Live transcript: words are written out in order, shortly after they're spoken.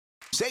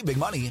Save big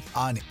money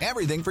on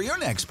everything for your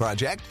next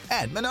project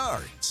at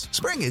Menards.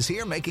 Spring is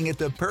here, making it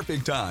the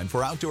perfect time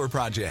for outdoor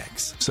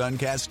projects.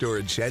 Suncast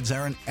storage sheds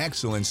are an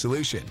excellent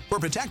solution for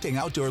protecting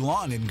outdoor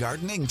lawn and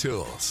gardening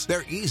tools.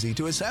 They're easy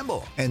to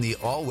assemble, and the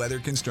all-weather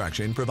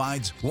construction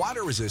provides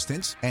water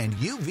resistance and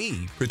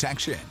UV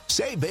protection.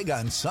 Save big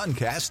on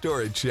Suncast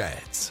storage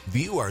sheds.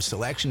 View our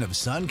selection of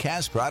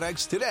Suncast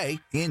products today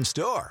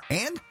in-store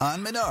and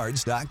on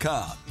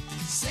Menards.com.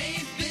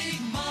 Save big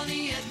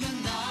money at Menards.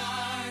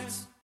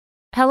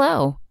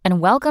 Hello, and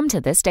welcome to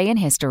This Day in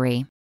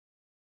History.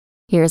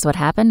 Here's what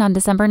happened on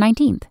December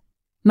 19th.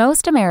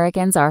 Most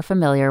Americans are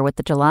familiar with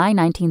the July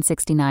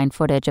 1969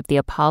 footage of the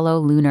Apollo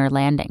lunar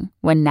landing,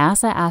 when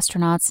NASA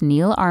astronauts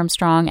Neil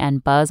Armstrong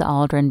and Buzz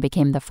Aldrin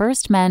became the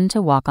first men to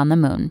walk on the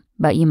moon.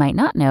 But you might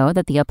not know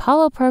that the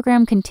Apollo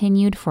program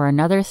continued for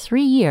another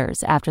 3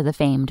 years after the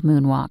famed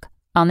moonwalk.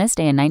 On this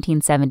day in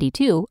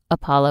 1972,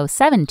 Apollo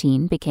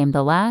 17 became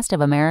the last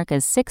of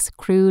America's 6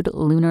 crewed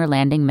lunar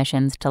landing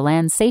missions to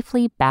land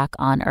safely back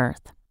on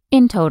Earth.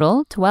 In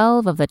total,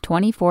 12 of the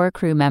 24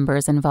 crew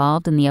members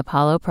involved in the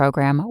Apollo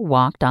program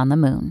walked on the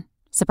moon.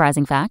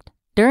 Surprising fact,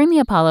 during the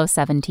Apollo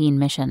 17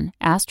 mission,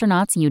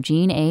 astronauts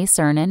Eugene A.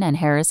 Cernan and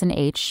Harrison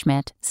H.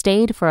 Schmitt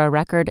stayed for a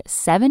record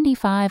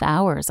 75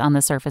 hours on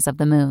the surface of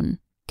the moon,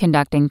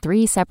 conducting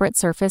 3 separate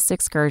surface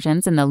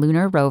excursions in the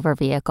lunar rover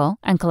vehicle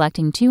and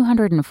collecting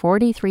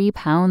 243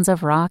 pounds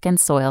of rock and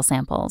soil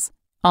samples.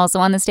 Also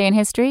on this day in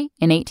history,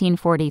 in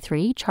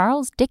 1843,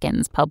 Charles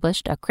Dickens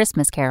published A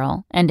Christmas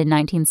Carol, and in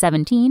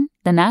 1917,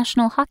 the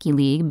National Hockey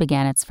League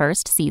began its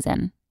first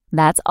season.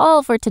 That's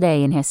all for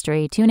today in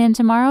history. Tune in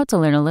tomorrow to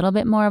learn a little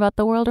bit more about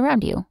the world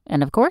around you.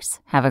 And of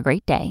course, have a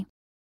great day.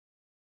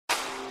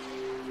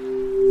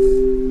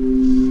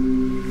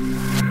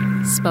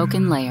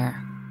 Spoken Layer.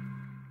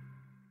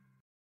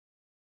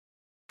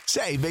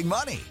 Save big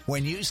money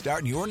when you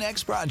start your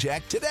next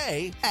project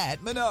today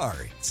at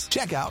Menards.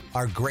 Check out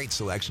our great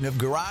selection of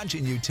garage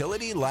and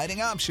utility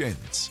lighting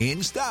options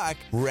in stock,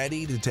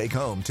 ready to take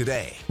home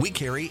today. We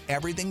carry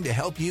everything to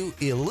help you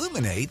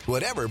illuminate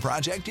whatever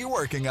project you're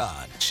working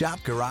on. Shop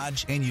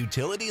garage and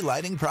utility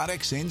lighting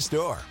products in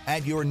store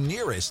at your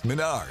nearest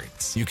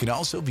Menards. You can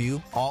also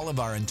view all of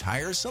our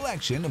entire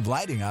selection of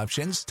lighting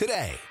options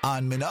today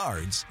on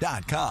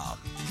Menards.com.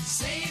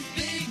 Save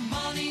big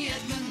money